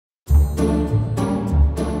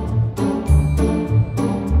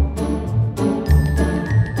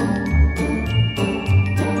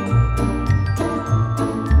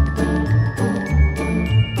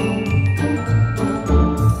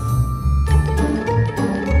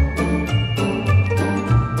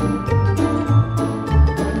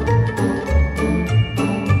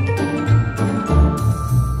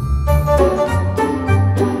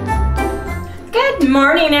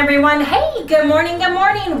morning, everyone. Hey, good morning, good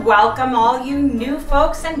morning. Welcome all you new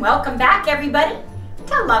folks and welcome back, everybody,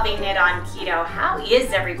 to Loving It on Keto. How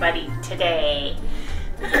is everybody today?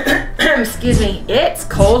 Excuse me, it's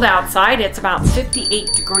cold outside. It's about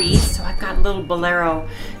 58 degrees, so I've got a little bolero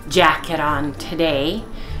jacket on today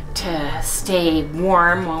to stay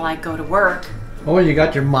warm while I go to work. Oh, you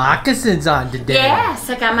got your moccasins on today. Yes,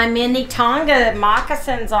 I got my mini Tonga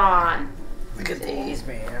moccasins on. Look at these,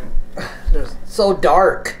 man. They're so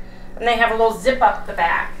dark. And they have a little zip up the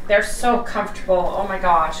back. They're so comfortable. Oh my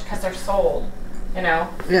gosh, because they're sold, you know?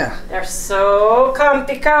 Yeah. They're so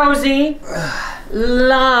comfy cozy.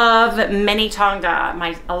 Love mini Tonga.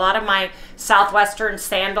 A lot of my Southwestern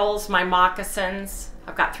sandals, my moccasins,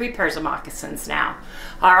 I've got 3 pairs of moccasins now,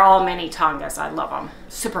 are all mini Tongas. I love them.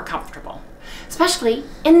 Super comfortable. Especially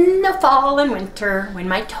in the fall and winter when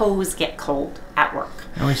my toes get cold at work.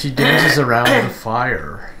 And when she dances around the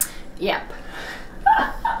fire. Yep.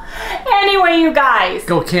 Anyway, you guys.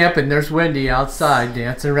 Go camping. There's Wendy outside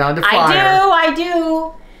dancing around the fire. I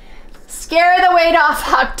do. Scare the weight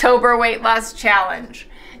off October weight loss challenge.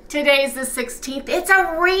 Today's the 16th. It's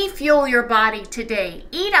a refuel your body today.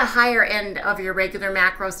 Eat a higher end of your regular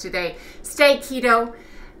macros today. Stay keto.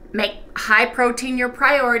 Make high protein your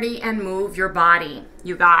priority and move your body.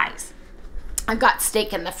 You guys, I've got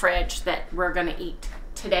steak in the fridge that we're going to eat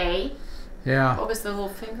today. Yeah. What was the little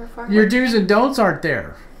finger for? Your do's and don'ts aren't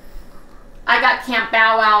there. I got Camp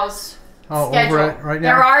Bow Wow's schedule. Over it right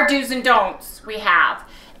now? There are do's and don'ts we have.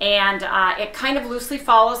 And it kind of loosely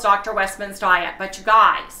follows Dr. Westman's diet. But you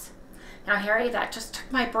guys, now Harry, that just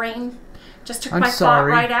took my brain, just took my thought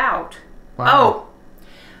right out. Wow. Oh.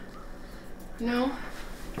 No.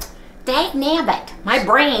 Dag nabbit. My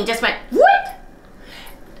brain just went, what?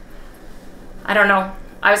 I don't know.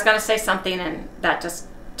 I was going to say something and that just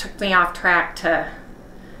took me off track to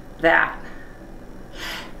that.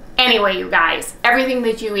 Anyway, you guys, everything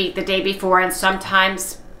that you eat the day before and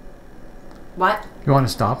sometimes... What? You want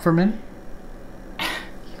to stop for a minute?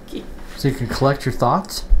 So you can collect your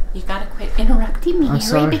thoughts? You got to quit interrupting me, Harry,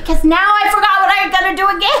 sorry. because now I forgot what I'm going to do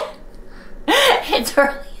again. It's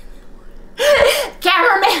early.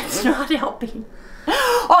 Cameraman's not helping.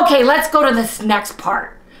 Okay, let's go to this next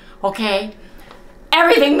part. Okay?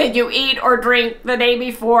 Everything that you eat or drink the day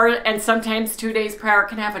before and sometimes 2 days prior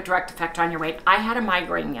can have a direct effect on your weight. I had a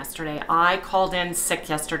migraine yesterday. I called in sick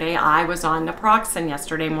yesterday. I was on naproxen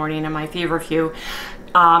yesterday morning in my feverfew,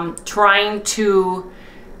 trying to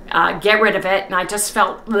get rid of it, and I just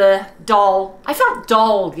felt dull. I felt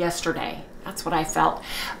dull yesterday. That's what I felt.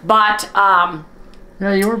 But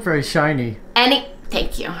yeah, you weren't very shiny.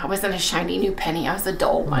 Thank you. I wasn't a shiny new penny. I was a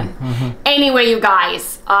dull one. Anyway, you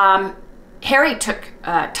guys, Harry took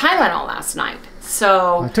Tylenol last night.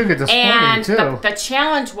 So I took it this morning too. The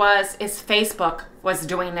challenge is Facebook was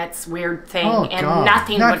doing its weird thing, and God.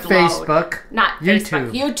 nothing Not would load. Facebook. Not YouTube.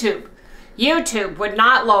 Facebook. YouTube would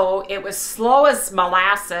not load. It was slow as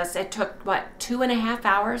molasses. It took, what, 2.5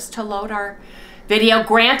 hours to load our video.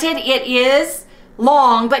 Granted, it is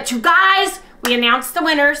long, but you guys, we announced the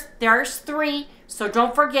winners. There's 3, so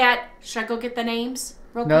don't forget. Should I go get the names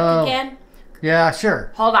real quick again? Yeah,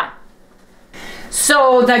 sure. Hold on.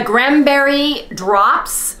 So the Granberry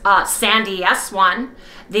Drops, Sandy S won.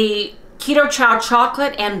 The Keto Chow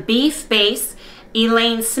Chocolate and Beef Base,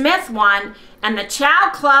 Elaine Smith won. And the Chow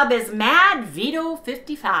Club is Mad Vito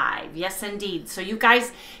 55. Yes, indeed. So you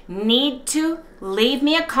guys need to leave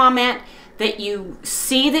me a comment that you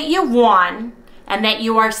see that you won and that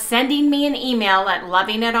you are sending me an email at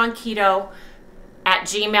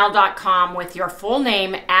lovingitonketo@gmail.com with your full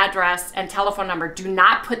name, address, and telephone number. Do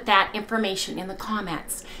not put that information in the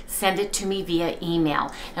comments. Send it to me via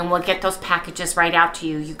email, and we'll get those packages right out to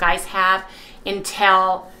you. You guys have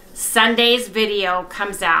until Sunday's video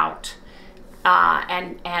comes out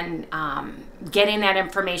getting that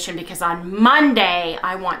information, because on Monday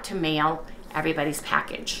I want to mail everybody's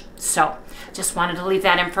package. So just wanted to leave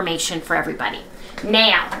that information for everybody.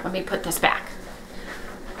 Now, let me put this back.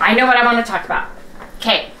 I know what I want to talk about.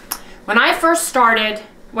 Okay, when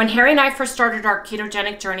Harry and I first started our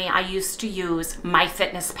ketogenic journey, I used to use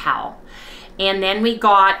MyFitnessPal. And then we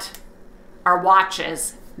got our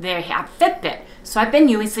watches. They have Fitbit. So I've been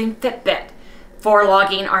using Fitbit for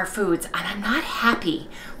logging our foods. And I'm not happy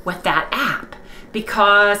with that app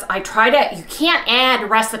because you can't add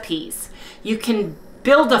recipes. You can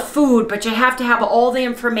build a food, but you have to have all the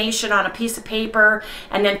information on a piece of paper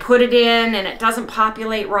and then put it in, and it doesn't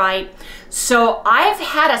populate right. So I've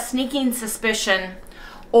had a sneaking suspicion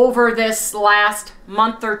over this last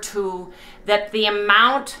month or two that the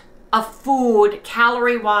amount of food,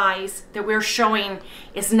 calorie-wise, that we're showing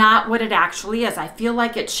is not what it actually is. I feel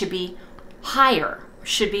like it should be higher,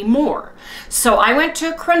 should be more. So I went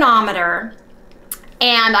to a chronometer,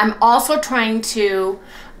 and I'm also trying to,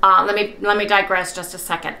 let me digress just a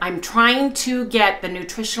second. I'm trying to get the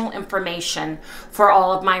nutritional information for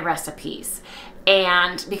all of my recipes.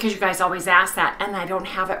 And because you guys always ask that, and I don't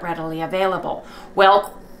have it readily available.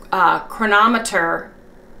 Well, chronometer.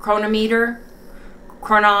 So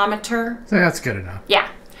that's good enough. Yeah.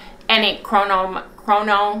 Any chronometer.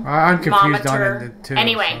 I'm confused on it too.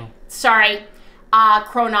 Anyway, sorry.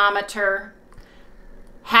 Chronometer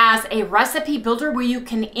has a recipe builder where you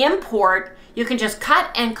can import. You can just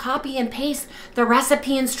cut and copy and paste the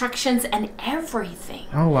recipe instructions and everything.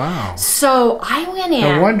 Oh, wow. So I went in.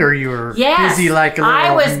 No wonder you were busy like a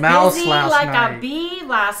little mouse last night. I was busy like a bee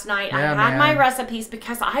last night. Yeah, I had my recipes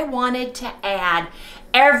because I wanted to add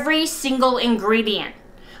every single ingredient.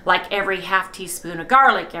 Like every half teaspoon of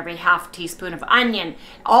garlic, every half teaspoon of onion,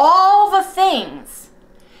 all the things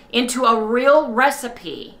into a real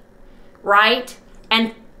recipe, right?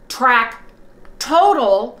 And track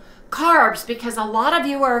total carbs, because a lot of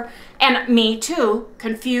you are, and me too,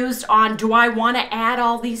 confused on, do I want to add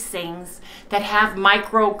all these things that have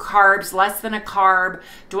micro carbs, less than a carb?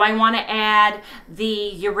 Do I want to add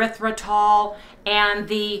the erythritol and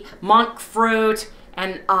the monk fruit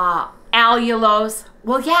and allulose?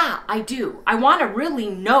 Well, yeah, I do. I want to really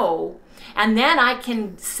know, and then I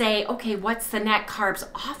can say, okay, what's the net carbs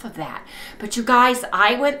off of that? But you guys,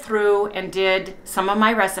 I went through and did some of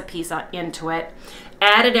my recipes into it,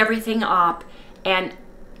 added everything up, and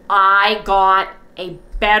I got a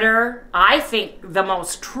better, I think the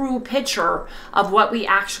most true picture of what we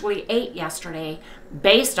actually ate yesterday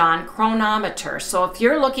based on chronometer. So if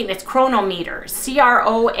you're looking, it's chronometer, C-R-O-N-O-M-E-T-E-R,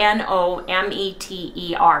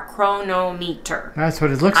 chronometer. That's what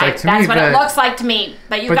it looks like to me. That's what it looks like to me.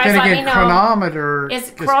 But you guys let me know. Chronometer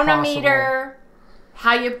is chronometer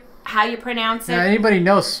how you pronounce it? Yeah, anybody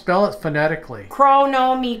knows, spell it phonetically.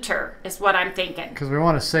 Chronometer is what I'm thinking. Because we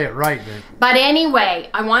want to say it right. But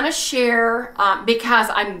anyway, I want to share, because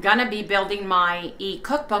I'm going to be building my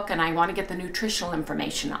e-cookbook, and I want to get the nutritional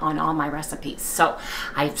information on all my recipes. So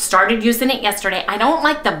I started using it yesterday. I don't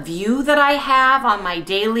like the view that I have on my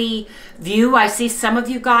daily view. I see some of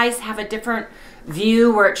you guys have a different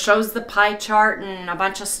view where it shows the pie chart and a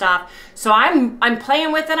bunch of stuff. So I'm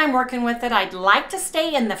playing with it, I'm working with it. I'd like to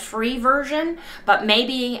stay in the free version, but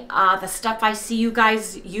maybe the stuff I see you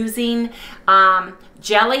guys using,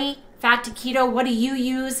 jelly, fat to keto, what do you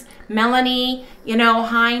use? Melanie,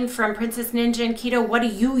 Hein from Princess Ninja and Keto, what do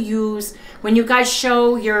you use when you guys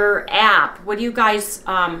show your app? What do you guys,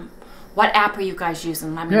 what app are you guys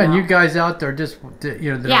using? Let me know. And you guys out there that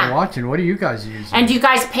are watching, what are you guys using? And do you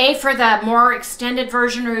guys pay for the more extended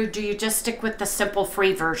version, or do you just stick with the simple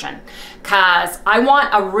free version? Because I want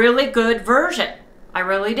a really good version. I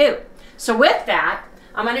really do. So with that,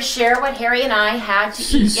 I'm going to share what Harry and I had to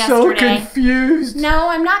eat yesterday. So confused. No,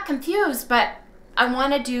 I'm not confused, but I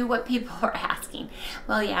want to do what people are asking.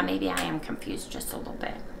 Well, yeah, maybe I am confused just a little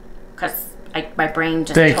bit. Because my brain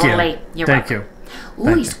just totally... Thank you.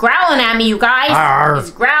 Ooh, he's growling at me, you guys. Arr.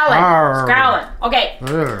 He's growling. Arr. He's growling. Okay.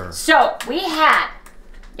 Arr. So we had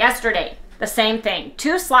yesterday the same thing.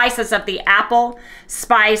 2 slices of the apple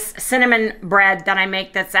spice cinnamon bread that I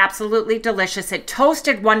make that's absolutely delicious. It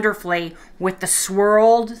toasted wonderfully with the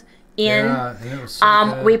swirled in. Yeah, it was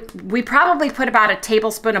so good. We probably put about a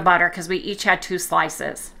tablespoon of butter because we each had 2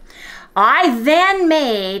 slices. I then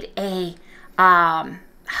made a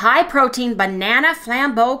high protein banana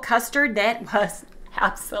flambeau custard that was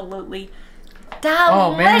absolutely delicious.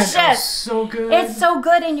 Oh man, that was so good. It's so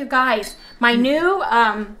good, and you guys, my new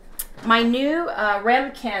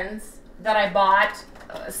Remkins that I bought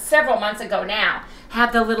several months ago now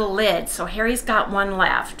have the little lid. So Harry's got one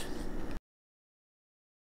left.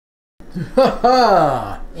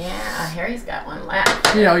 Yeah, Harry's got one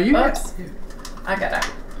left. Oops. I gotta.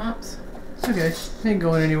 Oops. It's okay. It ain't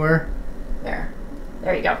going anywhere.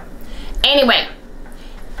 There you go. Anyway,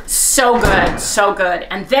 so good, so good.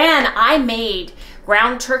 And then I made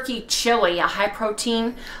ground turkey chili, a high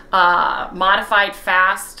protein, modified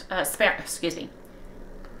fast,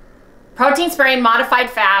 protein sparing modified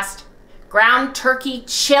fast ground turkey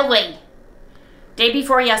chili day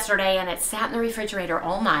before yesterday, and it sat in the refrigerator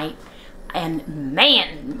all night. And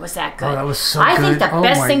man, was that good. Oh, that was so good. I good. think the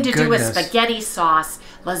best thing to do with spaghetti sauce,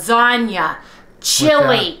 lasagna,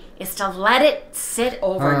 chili is to let it sit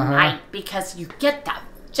overnight because you get that.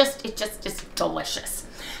 It just is delicious.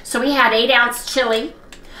 So we had 8-ounce chili.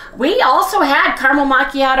 We also had caramel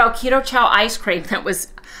macchiato keto chow ice cream that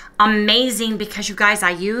was amazing because you guys,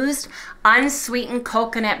 I used unsweetened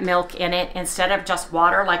coconut milk in it instead of just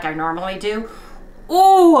water like I normally do.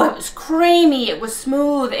 Oh, it was creamy. It was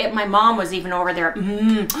smooth. My mom was even over there.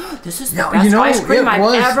 This is the best ice cream I've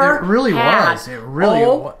ever had. It really was. It really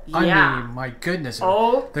was. Yeah. I mean, my goodness. It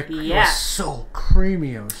was so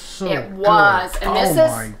creamy. It was so good. It was. And this is,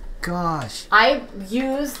 my gosh. I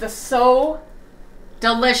use the So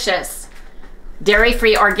Delicious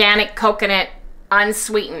dairy-free organic coconut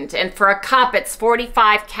unsweetened. And for a cup, it's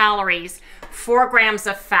 45 calories, 4 grams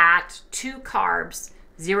of fat, 2 carbs,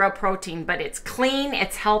 0 protein, but it's clean,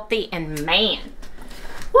 it's healthy, and man,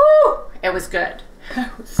 woo, it was good.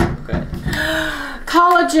 It was so good.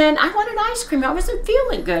 Collagen. I wanted ice cream. I wasn't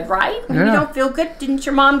feeling good, right? When you don't feel good, didn't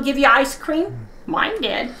your mom give you ice cream? Mine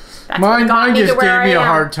did. That's mine just gave me a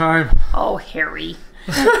hard time. Oh, Harry.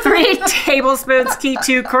 3 tablespoons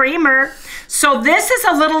Keto creamer. So this is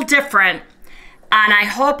a little different, and I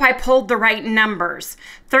hope I pulled the right numbers.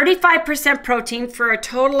 35% protein for a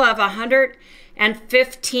total of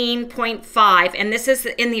 115.5, and this is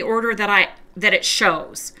in the order that it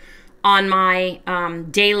shows on my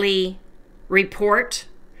daily report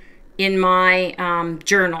in my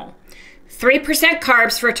journal. 3%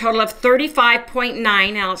 carbs for a total of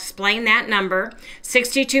 35.9. I'll explain that number.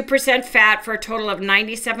 62% fat for a total of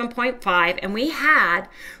 97.5, and we had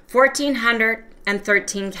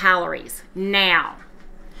 1,413 calories. Now,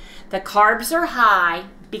 the carbs are high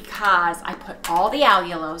because I put all the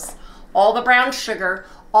allulose, all the brown sugar,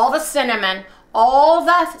 all the cinnamon, all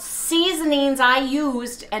the seasonings I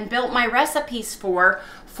used and built my recipes for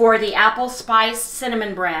the apple spice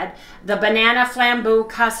cinnamon bread, the banana flambeau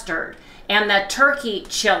custard, and the turkey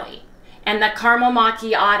chili, and the caramel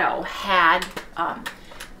macchiato had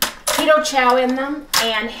keto chow in them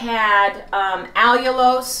and had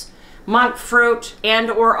allulose, monk fruit, and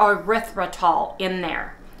or erythritol in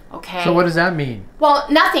there. Okay. So what does that mean? Well,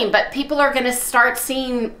 nothing, but people are going to start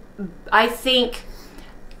seeing, I think,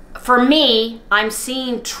 for me, I'm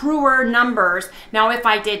seeing truer numbers. Now, if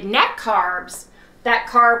I did net carbs, that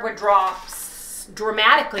carb would drop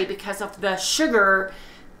dramatically because of the sugar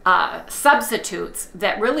substitutes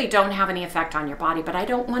that really don't have any effect on your body. But I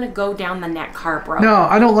don't want to go down the net carb road. No,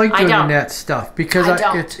 I don't like doing the net stuff because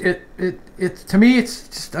it's to me it's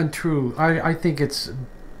just untrue. I think it's.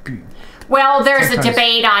 Well, there's a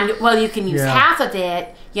debate on, well, you can use half of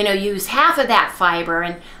it, use half of that fiber,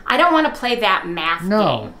 and I don't want to play that math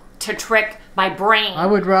game to trick my brain. I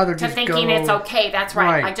would rather just thinking it's okay. That's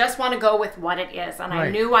right. I just want to go with what it is, and I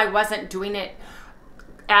knew I wasn't doing it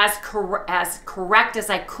as correct as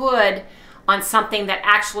I could on something that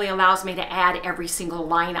actually allows me to add every single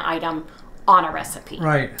line item on a recipe.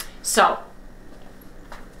 Right. So,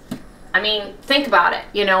 I mean, think about it.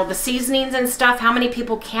 The seasonings and stuff, how many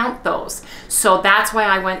people count those? So that's why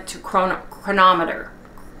I went to chronometer,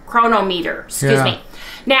 excuse me.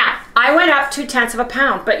 Now, I went up 0.2 of a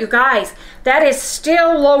pound, but you guys, that is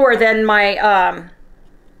still lower than my,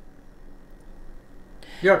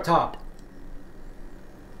 You're up top.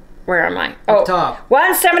 Where am I? Up top.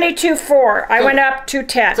 172.4. I went up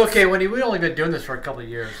 0.2. It's okay, Wendy. We've only been doing this for a couple of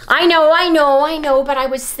years. I know, but I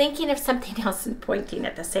was thinking of something else and pointing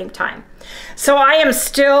at the same time. So I am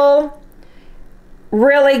still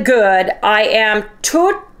really good. I am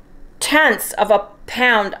 0.2 of a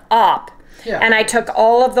pound up. Yeah. And I took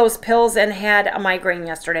all of those pills and had a migraine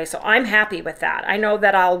yesterday. So I'm happy with that. I know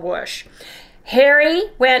that I'll whoosh.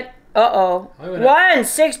 Harry went...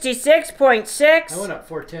 166.6. I went up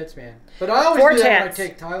 4/10, man. But I always do that when I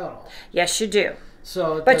take Tylenol. Yes, you do.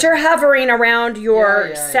 So, but you're hovering around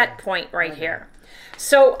your set point right here.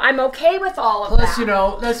 So I'm okay with all of that.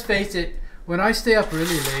 Plus, let's face it, when I stay up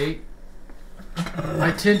really late,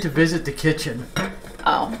 I tend to visit the kitchen.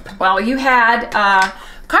 Oh, well, you had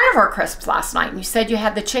carnivore crisps last night, and you said you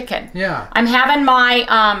had the chicken. Yeah. I'm having my,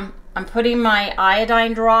 I'm putting my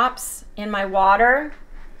iodine drops in my water.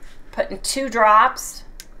 Putting 2 drops.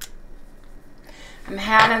 I'm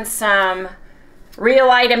having some Real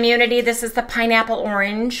Light Immunity. This is the pineapple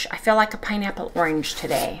orange. I feel like a pineapple orange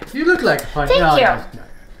today. You look like a pineapple. Thank you.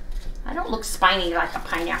 I don't look spiny like a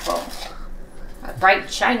pineapple. A bright,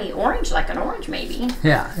 shiny orange like an orange, maybe.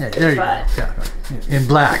 Yeah, there you go. Yeah, in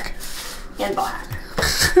black. In black.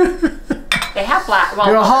 They have black. Well,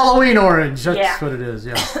 you're a Halloween orange. That's what it is,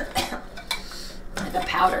 yeah. The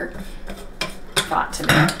powder. To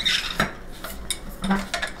me.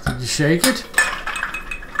 Did you shake it?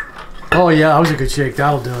 Oh yeah, that was a good shake.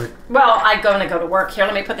 That'll do it. Well, I'm going to go to work. Here,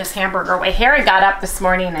 let me put this hamburger away. Harry got up this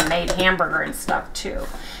morning and made hamburger and stuff too.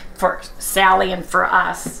 For Sally and for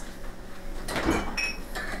us.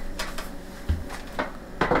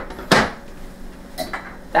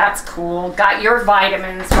 That's cool. Got your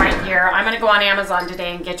vitamins right here. I'm going to go on Amazon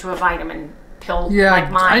today and get you a vitamin pill like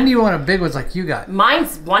mine. I need one of big ones like you got.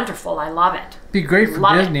 Mine's wonderful. I love it. Be great for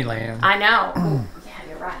Disneyland. I know. Ooh, yeah,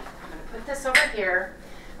 you're right. I'm going to put this over here.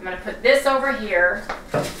 I'm going to put this over here.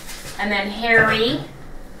 And then Harry.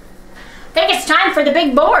 I think it's time for the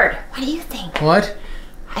big board. What do you think? What?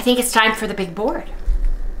 I think it's time for the big board.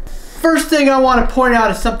 First thing I want to point out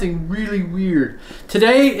is something really weird.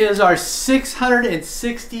 Today is our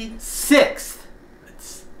 666th.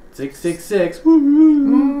 It's 666.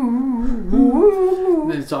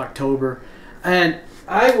 It's October. And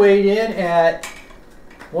I weighed in at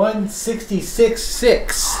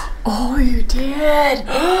 166.6. Oh, you did.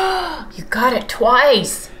 You got it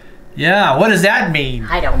twice. Yeah, what does that mean?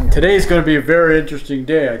 I don't know. Today's going to be a very interesting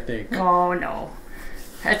day, I think. Oh, no.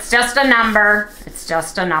 It's just a number. It's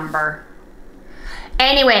just a number.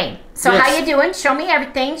 Anyway, so yes. How you doing? Show me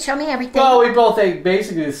everything. Show me everything. Well, we both ate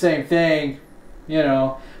basically the same thing, you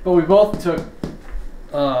know, but we both took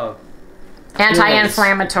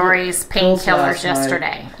anti-inflammatories, painkillers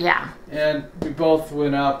yesterday. Yeah. And we both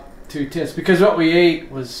went up 2 tenths because what we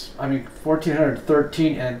ate was,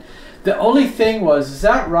 1,413, and the only thing was, is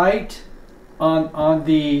that right? On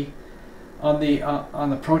the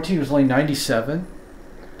protein it was only 97.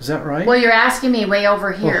 Is that right? Well, you're asking me way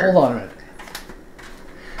over here. Well, hold on a minute.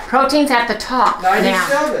 Protein's at the top.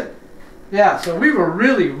 97. Now. Yeah, so we were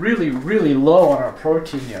really, really, really low on our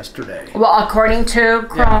protein yesterday. Well, according to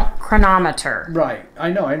chronometer. Right. I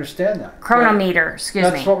know. I understand that. Chronometer. Excuse me.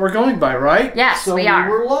 That's what we're going by, right? Yes, so we are.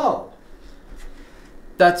 So we were low.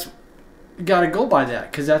 You got to go by that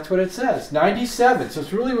because that's what it says. 97. So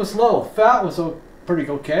it really was low. Fat was pretty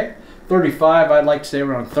okay. 35. I'd like to say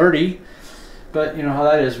around 30. But you know how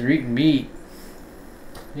that is when you're eating meat.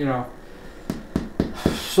 You know.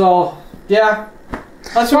 So, yeah.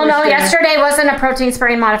 That's what well, no, yesterday wasn't a protein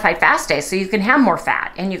sparing modified fast day, so you can have more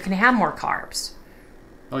fat and you can have more carbs.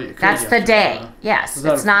 Oh, you could. That's the day. Huh? Yes,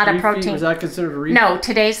 it's not a protein. Was that considered a refeed? No,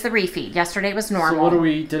 today's the refeed. Yesterday was normal. So what do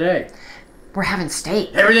we eat today? We're having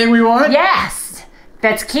steak. Everything we want? Yes.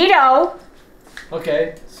 That's keto.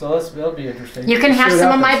 Okay, so that'll be interesting. You can have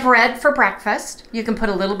some of my bread for breakfast. You can put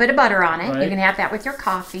a little bit of butter on it. Right. You can have that with your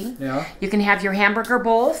coffee. Yeah. You can have your hamburger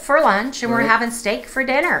bowl for lunch, and we're having steak for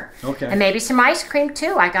dinner. Okay. And maybe some ice cream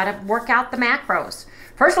too. I got to work out the macros.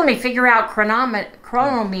 First, let me figure out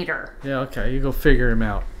chronometer. Yeah, okay. You go figure him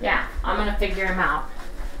out. Yeah, I'm going to figure him out.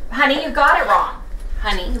 Honey, you got it wrong.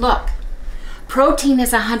 Honey, look. Protein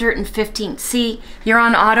is 115. See, you're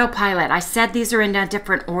on autopilot. I said these are in a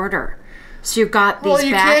different order. So you've got these backwards. Well,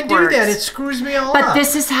 you can't do that. It screws me all up. But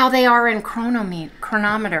this is how they are in chronometer.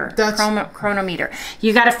 Chronometer.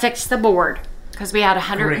 You got to fix the board because we had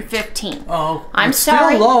 115. Great. Oh, I'm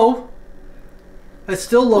sorry. Still low. It's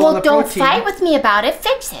still low on the protein. Well, don't fight with me about it.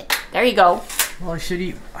 Fix it. There you go. Well, I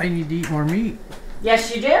need to eat more meat.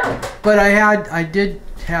 Yes, you do. But I did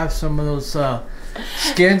have some of those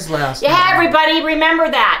skins last night. Yeah, everybody, remember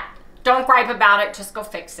that. Don't gripe about it. Just go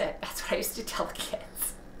fix it. That's what I used to tell the kids.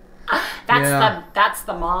 That's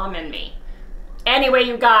the mom in me. Anyway,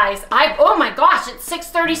 you guys, oh my gosh, it's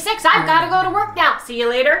 6:36. I've got to go to work now. See you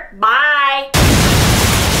later. Bye.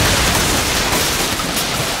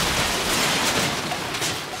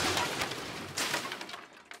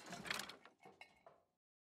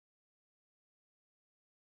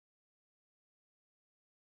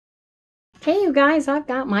 Hey you guys, I've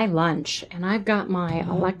got my lunch and I've got my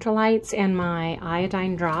electrolytes and my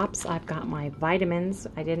iodine drops. I've got my vitamins.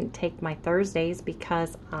 I didn't take my Thursdays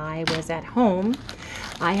because I was at home.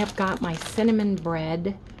 I have got my cinnamon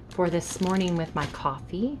bread for this morning with my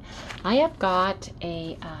coffee. I have got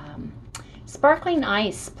a sparkling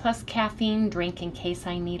ice plus caffeine drink in case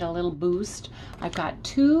I need a little boost. I've got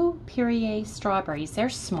 2 Perrier strawberries. They're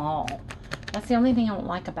small. That's the only thing I don't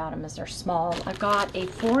like about them is they're small. I've got a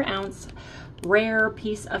 4-ounce rare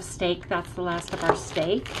piece of steak. That's the last of our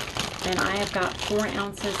steak. And I have got 4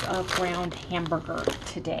 ounces of ground hamburger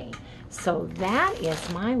today. So that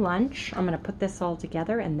is my lunch. I'm going to put this all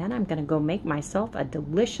together and then I'm going to go make myself a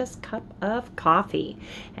delicious cup of coffee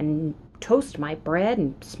and toast my bread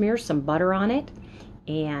and smear some butter on it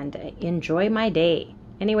and enjoy my day.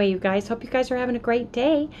 Anyway, you guys, hope you guys are having a great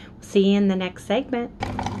day. We'll see you in the next segment.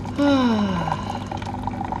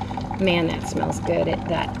 Man, that smells good.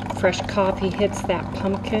 That fresh coffee hits that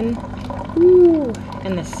pumpkin. Ooh,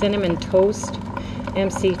 and the cinnamon toast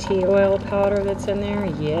MCT oil powder that's in there.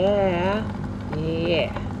 Yeah.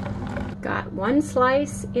 Got 1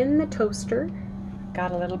 slice in the toaster.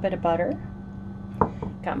 Got a little bit of butter.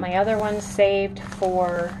 Got my other one saved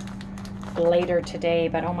for later today,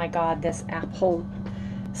 but oh my God, this apple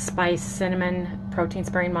spice cinnamon protein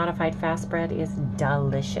sparing modified fast bread is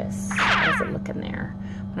delicious. How's it looking there?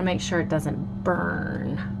 I want to make sure it doesn't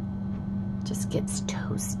burn. Just gets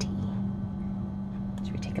toasty.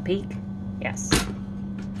 Should we take a peek? Yes.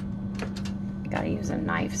 Gotta use a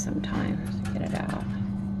knife sometimes to get it out.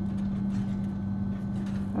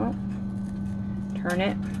 Oh, turn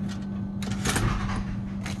it.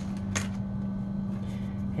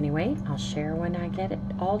 Anyway, I'll share when I get it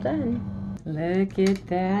all done. Look at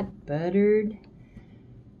that buttered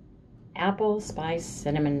apple spice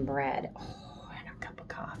cinnamon bread. Oh, and a cup of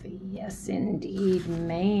coffee. Yes, indeed.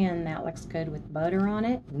 Man, that looks good with butter on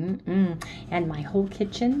it. And my whole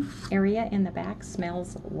kitchen area in the back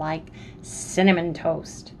smells like cinnamon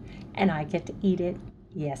toast. And I get to eat it.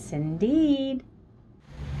 Yes, indeed.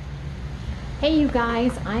 Hey, you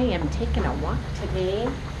guys, I am taking a walk today.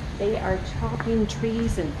 They are chopping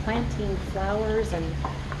trees and planting flowers and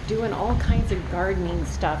doing all kinds of gardening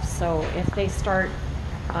stuff. So if they start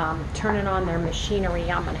turning on their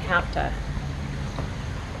machinery, I'm gonna have to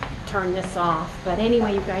turn this off. But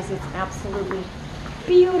anyway, you guys, it's absolutely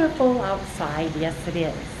beautiful outside. Yes, it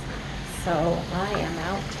is. So I am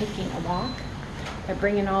out taking a walk. They're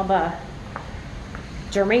bringing all the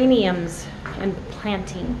geraniums and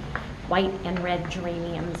planting white and red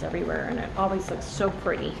geraniums everywhere, and it always looks so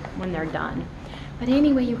pretty when they're done. But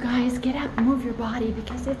anyway, you guys, get up and move your body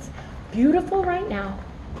because it's beautiful right now.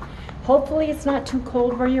 Hopefully it's not too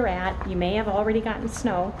cold where you're at. You may have already gotten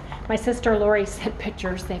snow. My sister Lori sent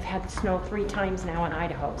pictures. They've had snow 3 times now in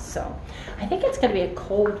Idaho, so I think it's gonna be a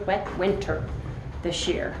cold, wet winter this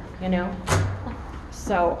year, you know?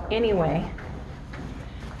 So anyway,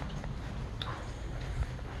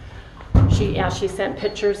 she sent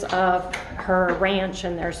pictures of her ranch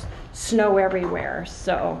and there's snow everywhere.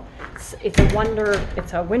 So it's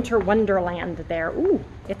a winter wonderland there. Ooh,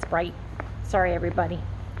 it's bright. Sorry, everybody.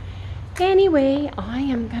 Anyway, I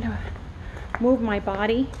am gonna move my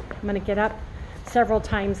body. I'm gonna get up several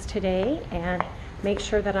times today and make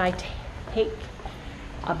sure that I take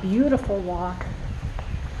a beautiful walk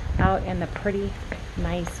out in the pretty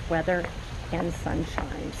nice weather and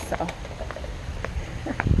sunshine. So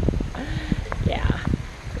yeah,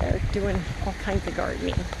 they're doing all kinds of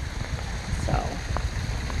gardening. So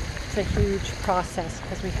it's a huge process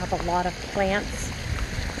because we have a lot of plants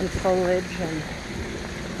and foliage and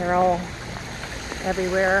they're all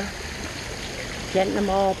everywhere, getting them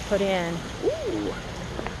all put in. Ooh,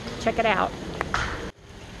 check it out.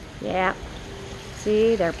 Yeah,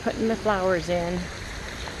 see, they're putting the flowers in.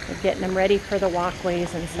 They're getting them ready for the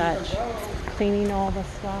walkways and such, cleaning all the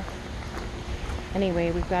stuff.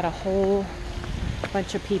 Anyway, we've got a whole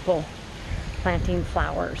bunch of people planting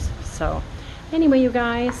flowers. So anyway, you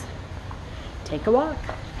guys, take a walk,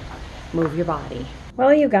 move your body.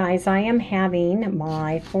 Well, you guys, I am having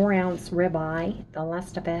my 4-ounce ribeye, the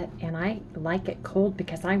last of it, and I like it cold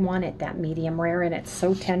because I want it that medium rare, and it's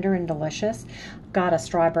so tender and delicious. Got a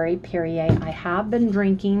strawberry Perrier. I have been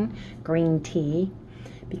drinking green tea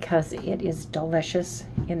because it is delicious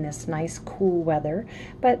in this nice cool weather.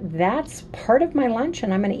 But that's part of my lunch,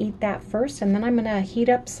 and I'm gonna eat that first, and then I'm gonna heat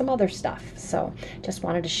up some other stuff. So just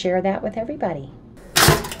wanted to share that with everybody.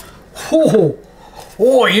 Oh,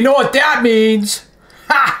 you know what that means?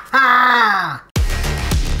 Ha ha!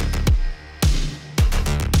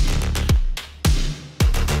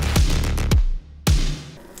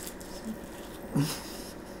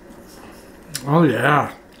 Oh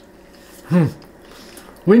yeah.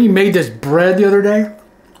 When you made this bread the other day,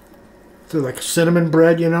 it's like a cinnamon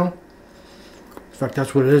bread, you know? In fact,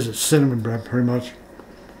 that's what it is. It's cinnamon bread, pretty much.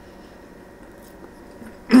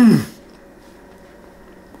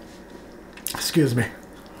 Excuse me.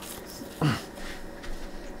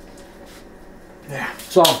 Yeah.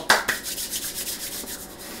 So,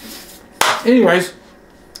 anyways,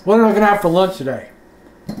 what am I gonna have for lunch today?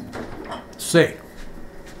 Let's see.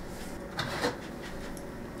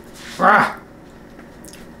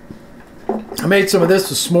 I made some of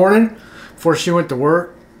this morning before she went to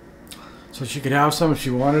work, so she could have some if she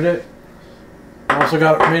wanted it. I also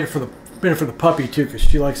made it for the puppy too, because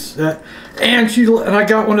she likes that. And I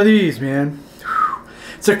got one of these, man.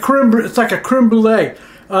 It's like a creme brulee.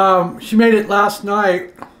 She made it last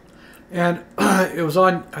night, and it was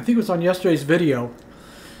on. I think it was on yesterday's video.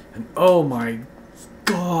 And oh my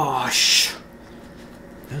gosh!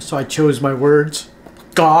 So I chose my words.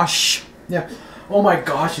 Gosh, yeah. Oh my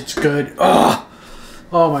gosh, it's good. Oh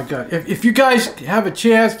my god! If you guys have a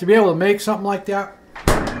chance to be able to make something like that,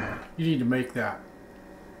 you need to make that.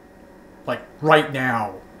 Like right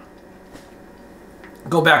now.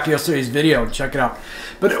 go back to yesterday's video and check it out.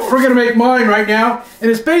 But we're going to make mine right now. And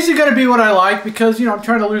it's basically going to be what I like because, you know, I'm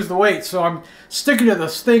trying to lose the weight. So I'm sticking to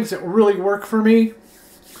those things that really work for me.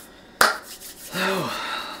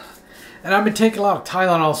 And I've been taking a lot of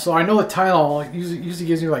Tylenol. So I know the Tylenol usually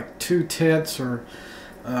gives you like 2 tenths or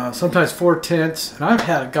sometimes 4 tenths. And I've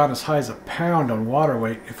had it gone as high as a pound on water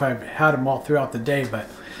weight if I've had them all throughout the day. But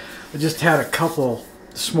I just had a couple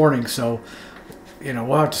this morning. So, you know,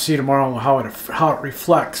 we'll have to see tomorrow how it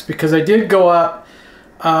reflects, because I did go up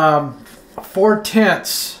 4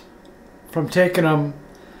 tenths from taking them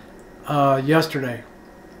yesterday.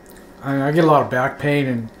 I get a lot of back pain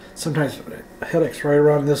and sometimes headaches right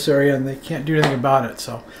around this area, and they can't do anything about it.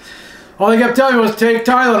 So all they kept telling me was take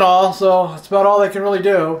Tylenol, so that's about all they can really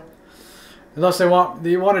do, unless they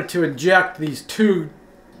wanted to inject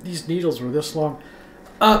these needles were this long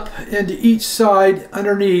up into each side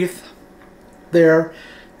underneath there,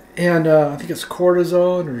 and I think it's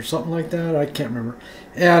cortisone or something like that, I can't remember,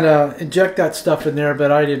 and inject that stuff in there, but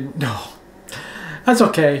I didn't. No, that's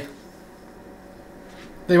okay.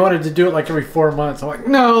 They wanted to do it like every 4 months. I'm like,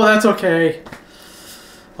 no, that's okay,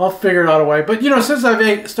 I'll figure it out a way. But you know, since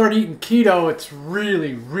I've started eating keto, it's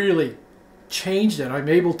really changed it. I'm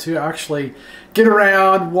able to actually get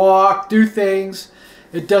around, walk, do things.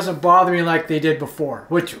 It doesn't bother me like they did before,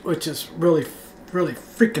 which is really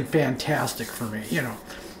freaking fantastic for me, you know.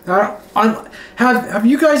 Have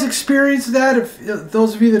you guys experienced that? If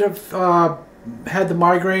those of you that have had the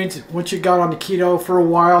migraines, once you got on the keto for a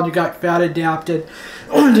while and you got fat adapted,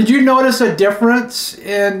 did you notice a difference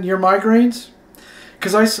in your migraines?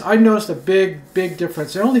 Because I noticed a big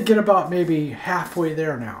difference. I only get about maybe halfway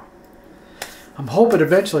there now. I'm hoping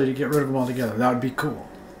eventually to get rid of them altogether. That would be cool.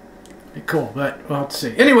 Be cool, but we'll have to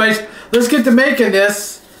see. Anyways, let's get to making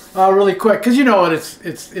this really quick, because you know what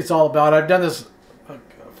it's all about. I've done this a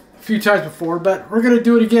few times before, but we're gonna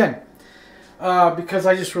do it again because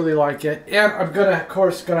I just really like it, and I'm of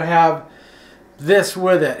course gonna have this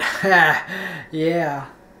with it. yeah,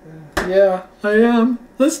 I am.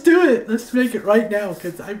 Let's do it. Let's make it right now,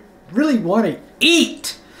 because I really want to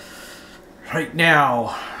eat right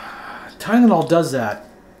now. Tylenol does that.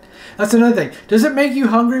 That's another thing. Does it make you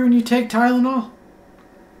hungry when you take Tylenol?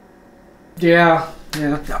 Yeah.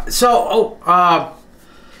 So,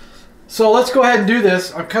 so let's go ahead and do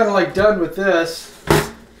this. I'm kind of like done with this.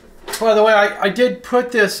 By the way, I did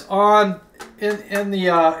put this on in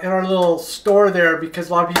our little store there because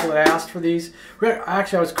a lot of people had asked for these.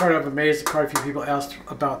 Actually, I was kind of amazed that quite a few people asked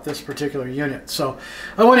about this particular unit. So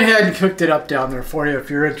I went ahead and cooked it up down there for you if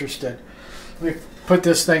you're interested. Let me put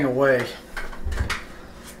this thing away.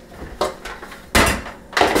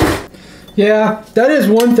 Yeah, that is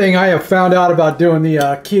one thing I have found out about doing the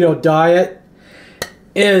keto diet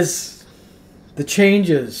is the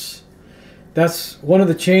changes. That's one of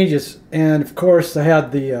the changes. And of course I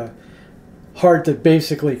had the heart that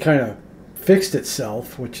basically kind of fixed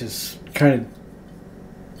itself, which is kind of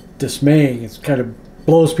dismaying. It kind of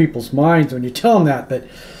blows people's minds when you tell them that, but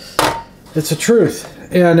it's the truth.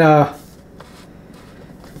 And I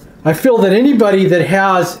feel that anybody that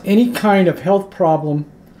has any kind of health problem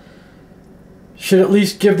should at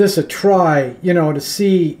least give this a try, you know, to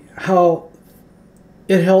see how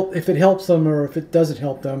if it helps them or if it doesn't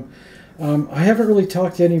help them. I haven't really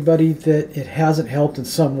talked to anybody that it hasn't helped in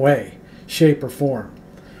some way, shape, or form.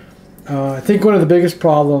 I think one of the biggest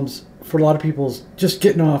problems for a lot of people is just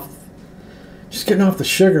getting off the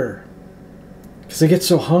sugar, because they get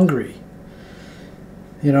so hungry.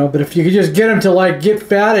 You know, but if you could just get them to like get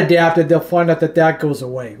fat adapted, they'll find out that goes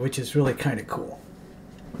away, which is really kind of cool.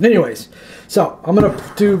 Anyways, so I'm gonna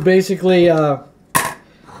do basically.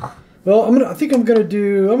 Well, I think I'm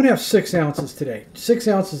gonna have 6 ounces today. 6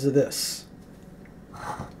 ounces of this.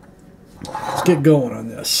 Let's get going on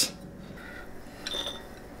this.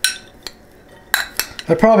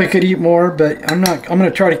 I probably could eat more, but I'm not. I'm gonna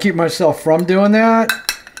try to keep myself from doing that.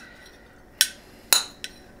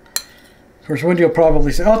 Of course, Wendy will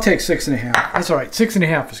probably say, "I'll take 6.5." That's all right.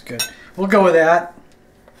 6.5 is good. We'll go with that.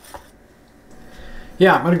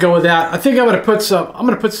 Yeah, I'm gonna go with that. I think I'm gonna put some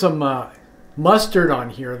mustard on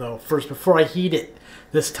here though first before I heat it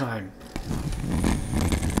this time.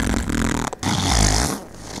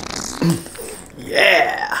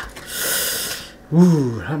 Yeah.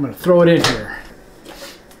 Ooh, I'm gonna throw it in here.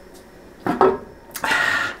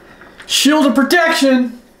 Shield of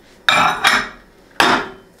protection.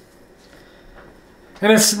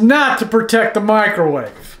 And it's not to protect the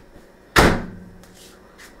microwave.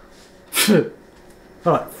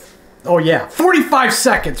 Oh yeah, 45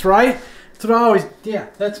 seconds, right? That's what I always, yeah,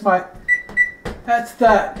 that's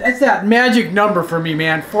that magic number for me,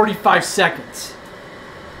 man, 45 seconds.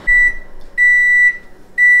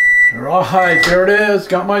 right, there it is.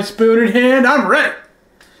 Got my spoon in hand. I'm ready.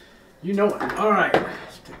 You know it. All right,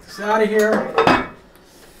 let's take this out of here.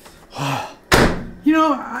 You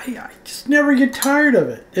know, I just never get tired of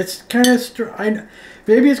it. It's kind of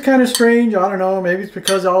maybe it's kind of strange. I don't know. Maybe it's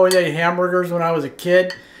because I always ate hamburgers when I was a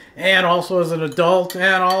kid, and also as an adult,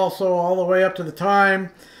 and also all the way up to the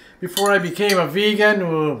time before I became a vegan.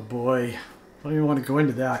 Oh boy, I don't even want to go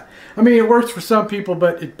into that. I mean, it works for some people,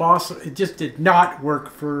 but it just did not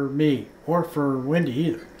work for me or for Wendy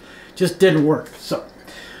either. It just didn't work. So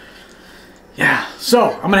yeah,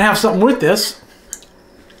 so I'm gonna have something with this.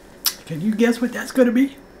 Can you guess what that's going to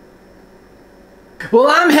be? Well,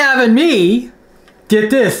 I'm having me, get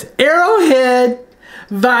this, Arrowhead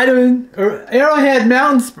vitamin, or Arrowhead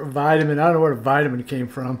Mountain vitamin. I don't know where the vitamin came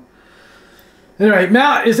from. Anyway,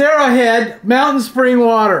 it's Arrowhead Mountain Spring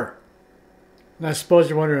Water. And I suppose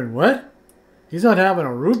you're wondering, what? He's not having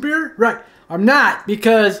a root beer? Right, I'm not,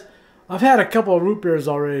 because I've had a couple of root beers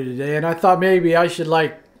already today, and I thought maybe I should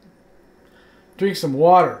drink some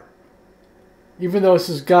water. Even though this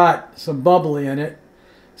has got some bubbly in it.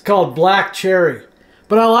 It's called Black Cherry.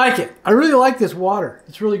 But I like it. I really like this water.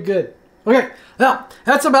 It's really good. Okay, well,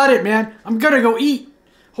 that's about it, man. I'm going to go eat.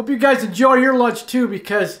 Hope you guys enjoy your lunch too,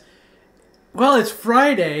 because, well, it's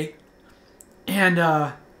Friday. And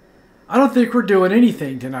I don't think we're doing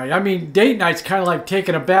anything tonight. I mean, date night's kind of like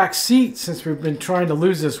taking a back seat since we've been trying to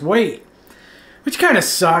lose this weight. Which kind of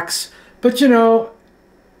sucks. But, you know,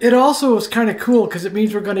 it also is kind of cool because it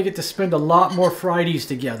means we're going to get to spend a lot more Fridays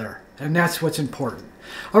together. And that's what's important.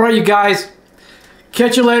 All right, you guys.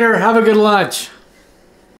 Catch you later. Have a good lunch.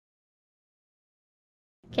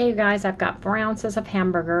 Okay, you guys, I've got 4 ounces of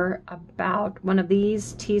hamburger, about one of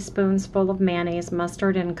these teaspoons full of mayonnaise,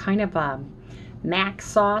 mustard, and kind of a mac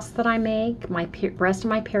sauce that I make, rest of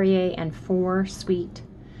my Perrier, and 4 sweet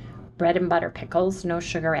bread and butter pickles, no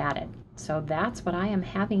sugar added. So that's what I am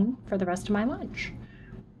having for the rest of my lunch.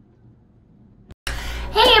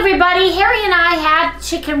 Hey everybody, Harry and I had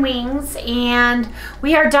chicken wings and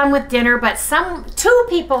we are done with dinner, but 2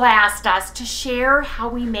 people asked us to share how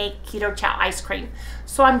we make Keto Chow ice cream.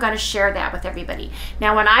 So I'm going to share that with everybody.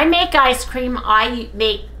 Now when I make ice cream, I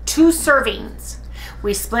make 2 servings.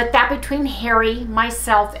 We split that between Harry,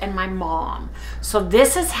 myself, and my mom. So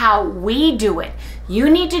this is how we do it. You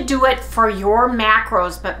need to do it for your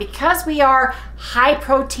macros, but because we are high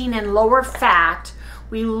protein and lower fat,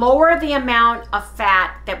 we lower the amount of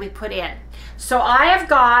fat that we put in. So I have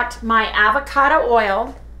got my avocado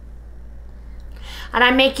oil, and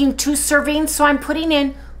I'm making 2 servings, so I'm putting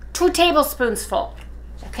in 2 tablespoons full,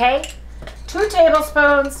 okay? 2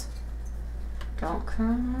 tablespoons, don't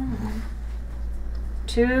come on.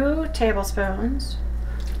 2 tablespoons,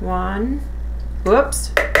 1,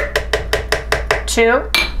 whoops,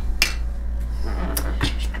 2.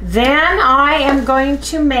 Then I am going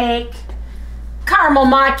to make caramel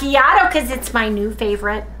macchiato because it's my new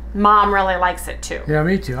favorite. Mom really likes it too. Yeah,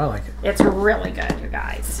 me too. I like it. It's really good, you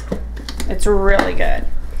guys. It's really good.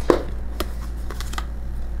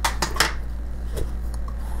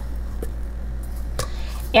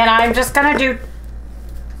 And I'm just going to do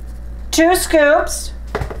 2 scoops.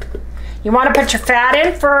 You want to put your fat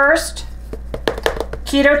in first.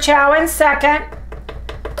 Keto Chow in second.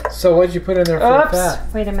 So what'd you put in there for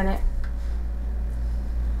fat? Wait a minute.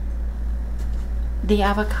 The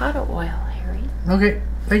avocado oil, Harry. Okay,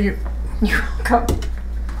 thank you. You're welcome.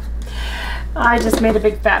 I just made a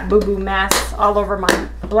big fat boo-boo mess all over my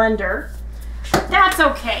blender. That's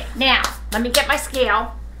okay. Now, let me get my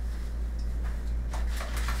scale.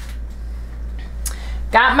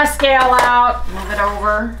 Got my scale out. Move it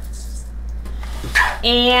over.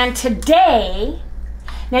 And today,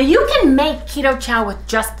 now you can make Keto Chow with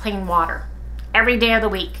just plain water every day of the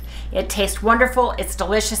week. It tastes wonderful, it's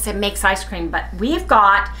delicious, it makes ice cream, but we've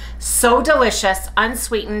got So Delicious,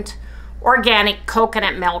 unsweetened, organic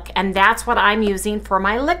coconut milk, and that's what I'm using for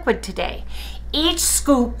my liquid today. Each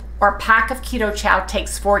scoop or pack of Keto Chow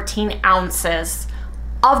takes 14 ounces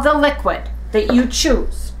of the liquid that you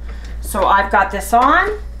choose. So I've got this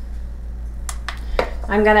on.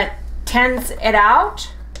 I'm gonna tense it out,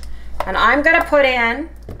 and I'm gonna put in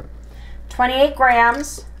 28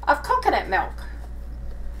 grams of coconut milk.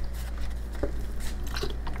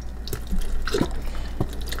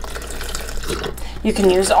 You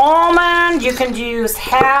can use almond, you can use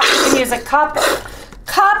half, you can use a cup,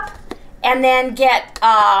 and then get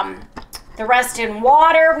the rest in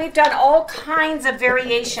water. We've done all kinds of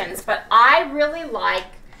variations, but I really like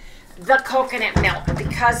the coconut milk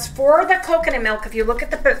because for the coconut milk, if you look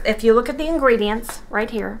at the ingredients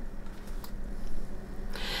right here,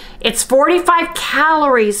 it's 45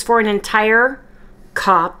 calories for an entire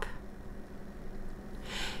cup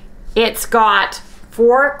It's got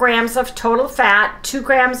 4 grams of total fat, 2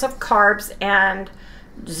 grams of carbs, and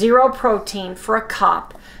 0 protein for a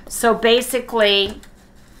cup. So basically,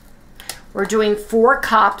 we're doing 4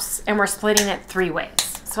 cups and we're splitting it 3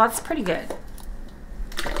 ways. So that's pretty good.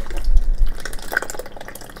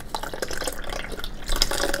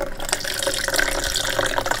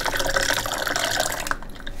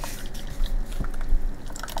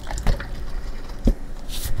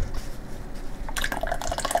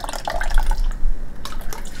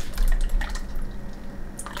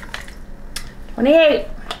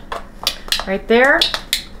 Right there.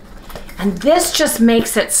 And this just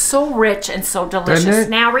makes it so rich and so delicious.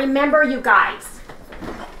 Now remember, you guys,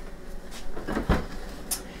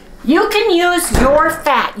 you can use your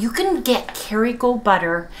fat. You can get Kerrygold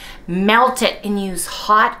butter, melt it, and use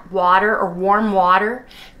hot water or warm water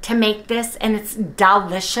to make this, and it's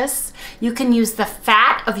delicious. You can use the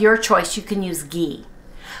fat of your choice. You can use ghee.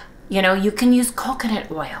 You know, you can use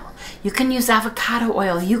coconut oil. You can use avocado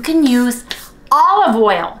oil. You can use olive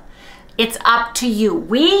oil. It's up to you.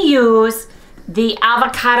 We use the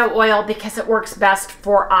avocado oil because it works best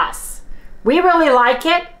for us. We really like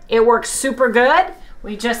it. It works super good.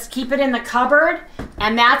 We just keep it in the cupboard,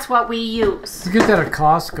 and that's what we use. You get that at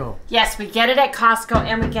Costco. Yes, we get it at Costco,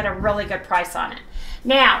 and we get a really good price on it.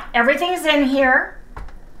 Now, everything's in here.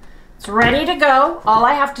 It's ready to go. All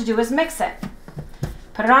I have to do is mix it.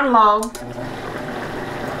 Put it on low.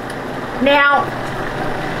 Now,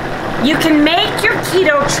 you can make your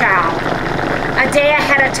keto chow a day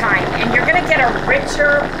ahead of time, and you're going to get a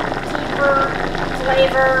richer, deeper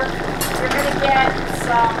flavor. You're going to get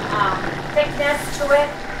some thickness to it.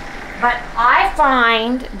 But I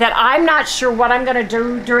find that I'm not sure what I'm going to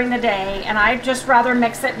do during the day, and I'd just rather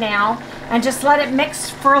mix it now and just let it mix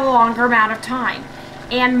for a longer amount of time.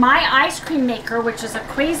 And my ice cream maker, which is a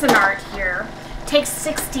Cuisinart here, takes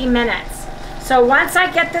 60 minutes. So once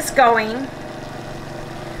I get this going,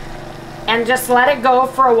 and just let it go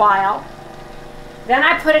for a while. Then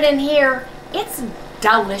I put it in here. It's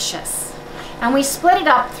delicious. And we split it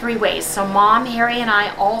up 3 ways. So Mom, Harry, and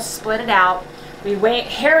I all split it out. We weigh.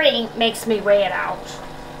 Harry makes me weigh it out.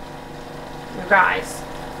 You guys.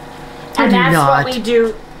 And that's what we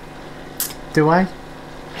do. Do I?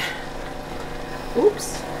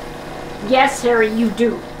 Oops. Yes, Harry, you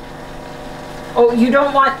do. Oh, you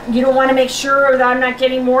don't want to make sure that I'm not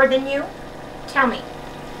getting more than you? Tell me.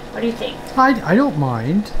 What do you think? I don't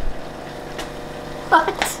mind.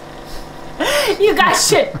 What? You guys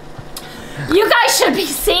should be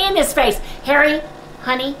seeing his face. Harry,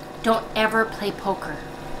 honey, don't ever play poker.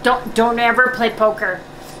 Don't ever play poker.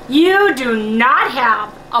 You do not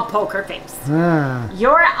have a poker face.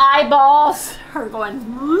 Your eyeballs are going,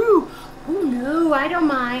 ooh, no, I don't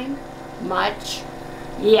mind much.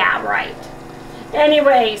 Yeah, right.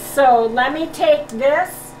 Anyway, so let me take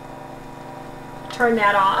this. Turn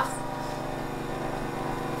that off.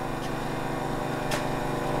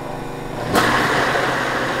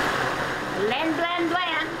 Blend, blend,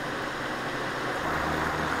 blend.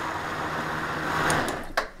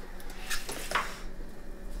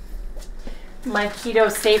 My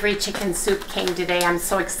keto savory chicken soup came today. I'm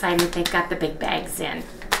so excited. They've got the big bags in.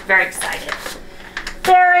 Very excited.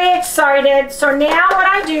 Very excited. So now what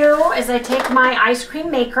I do is I take my ice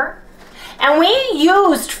cream maker, and we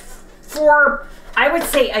used for, I would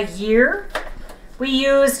say, a year. We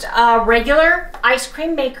used a regular ice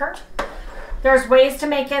cream maker. There's ways to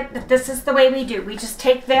make it, but this is the way we do. We just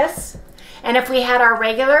take this, and if we had our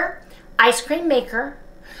regular ice cream maker,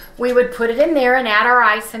 we would put it in there and add our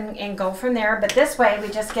ice and go from there. But this way, we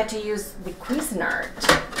just get to use the Cuisinart.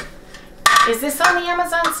 Is this on the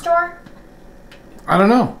Amazon store? I don't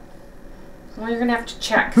know. Well, you're going to have to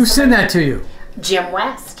check. Who sent that to you? Jim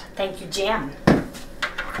West. Thank you, Jim.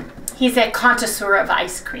 He's a connoisseur of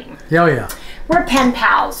ice cream. Oh, yeah. We're pen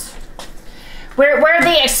pals. We're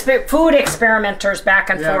the food experimenters back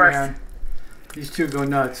and forth. Man. These two go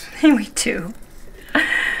nuts. We do.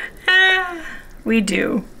 We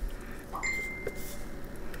do.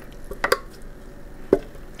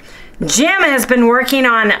 Jim has been working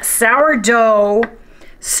on sourdough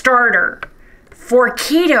starter for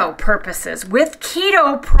keto purposes with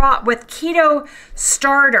keto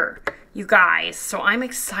starter, you guys. So I'm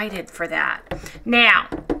excited for that. Now,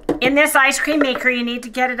 in this ice cream maker, you need to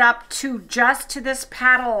get it up to just to this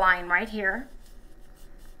paddle line right here.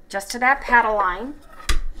 Just to that paddle line.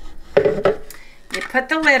 You put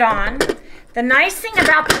the lid on. The nice thing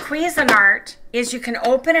about the Cuisinart is you can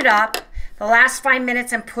open it up the last 5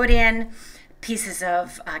 minutes and put in pieces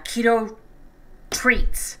of keto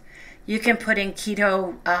treats. You can put in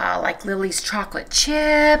keto, like Lily's chocolate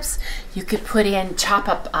chips. You could put in, chop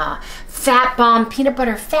up fat bomb, peanut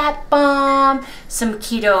butter fat bomb, some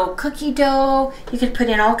keto cookie dough. You could put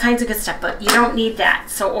in all kinds of good stuff, but you don't need that.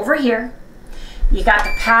 So over here, you got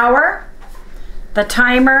the power, the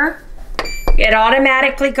timer. It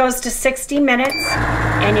automatically goes to 60 minutes,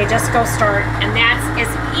 and you just go start. And that's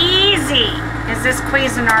as easy as this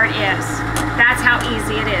Cuisinart is. That's how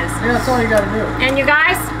easy it is. Yeah, that's all you gotta do. And you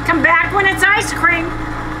guys, come back when it's ice cream,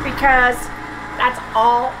 because that's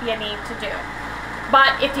all you need to do.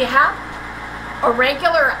 But if you have a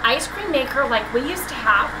regular ice cream maker like we used to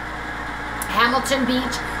have, Hamilton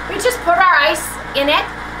Beach, we just put our ice in it,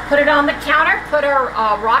 put it on the counter, put our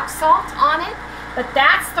rock salt on it. But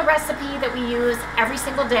that's the recipe that we use every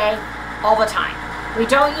single day, all the time. We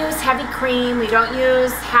don't use heavy cream. We don't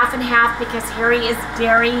use half and half because Harry is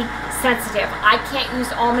dairy sensitive. I can't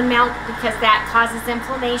use almond milk because that causes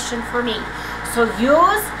inflammation for me. So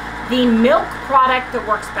use the milk product that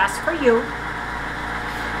works best for you.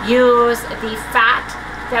 Use the fat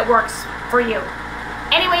that works for you.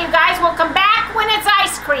 Anyway, you guys, we'll come back when it's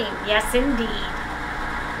ice cream. Yes, indeed.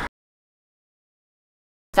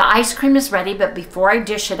 The ice cream is ready, but before I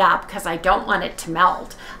dish it up, because I don't want it to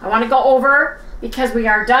melt, I want to go over, because we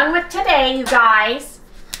are done with today, you guys.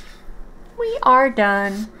 We are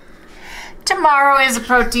done. Tomorrow is a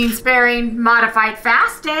protein-sparing modified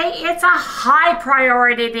fast day. It's a high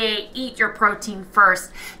priority day. Eat your protein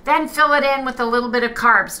first. Then fill it in with a little bit of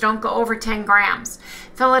carbs. Don't go over 10 grams.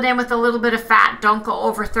 Fill it in with a little bit of fat. Don't go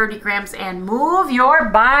over 30 grams. And move your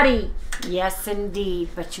body. Yes, indeed.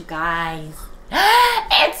 But you guys,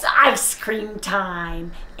 it's ice cream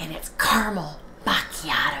time, and it's caramel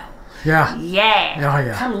macchiato. Yeah. Yeah. Oh,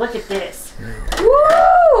 yeah. Come look at this.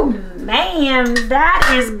 Woo, man,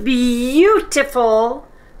 that is beautiful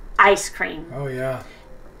ice cream. Oh, yeah.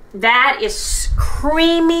 That is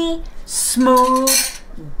creamy, smooth,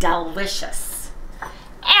 delicious.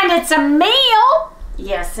 And it's a meal.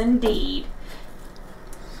 Yes, indeed.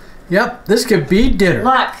 Yep, this could be dinner.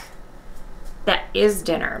 Look, that is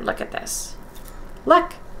dinner. Look at this.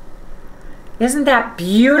 Look, isn't that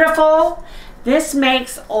beautiful? This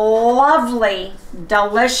makes lovely,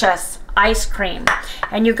 delicious ice cream.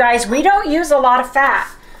 And you guys, we don't use a lot of fat.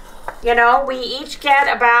 You know, we each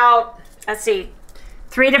get about, let's see,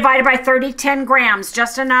 3 divided by 30, 10 grams,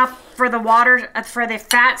 just enough for the water, for the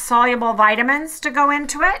fat soluble vitamins to go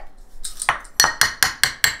into it.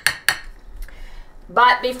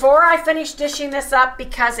 But before I finish dishing this up,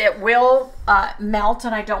 because it will melt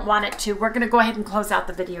and I don't want it to, we're going to go ahead and close out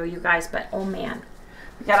the video, you guys. But, oh, man,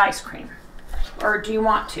 we got ice cream. Or do you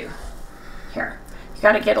want to? Here, you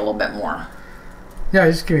got to get a little bit more. Yeah,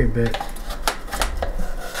 just give me a bit.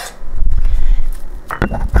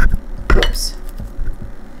 Oops.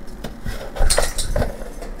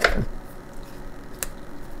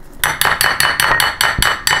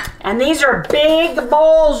 And these are big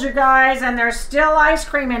bowls, you guys, and there's still ice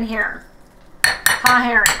cream in here. Huh,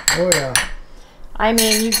 Harry? Oh, yeah. I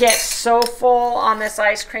mean, you get so full on this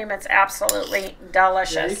ice cream, it's absolutely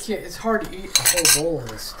delicious. Yeah, you can't, it's hard to eat a whole bowl of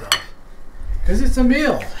this stuff. Because it's a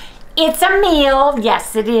meal. It's a meal.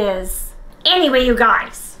 Yes, it is. Anyway, you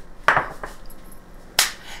guys,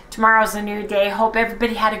 tomorrow's a new day. Hope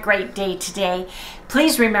everybody had a great day today.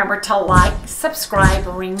 Please remember to like, subscribe,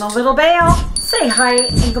 ring the little bell. Say hi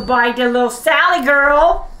and goodbye to little Sally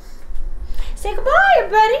girl. Say goodbye,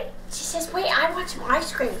 everybody. She says, wait, I want some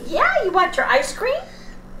ice cream. Yeah, you want your ice cream?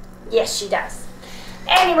 Yes, she does.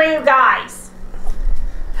 Anyway, you guys,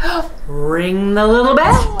 ring the little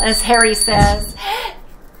bell, as Harry says.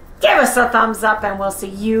 Give us a thumbs up, and we'll see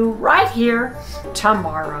you right here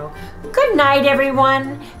tomorrow. Good night,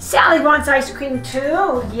 everyone. Sally wants ice cream,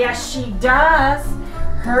 too. Yes, she does.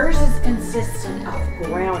 Hers is consistent of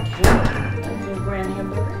ground hamburger. Ground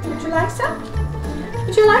hamburger. Would you like some?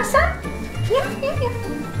 Would you like some? Yeah.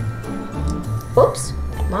 Oops,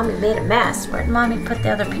 Mommy made a mess. Where'd Mommy put the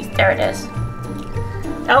other piece? There it is.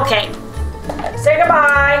 Okay. Say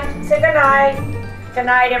goodbye. Say good night. Good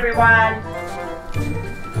night, everyone.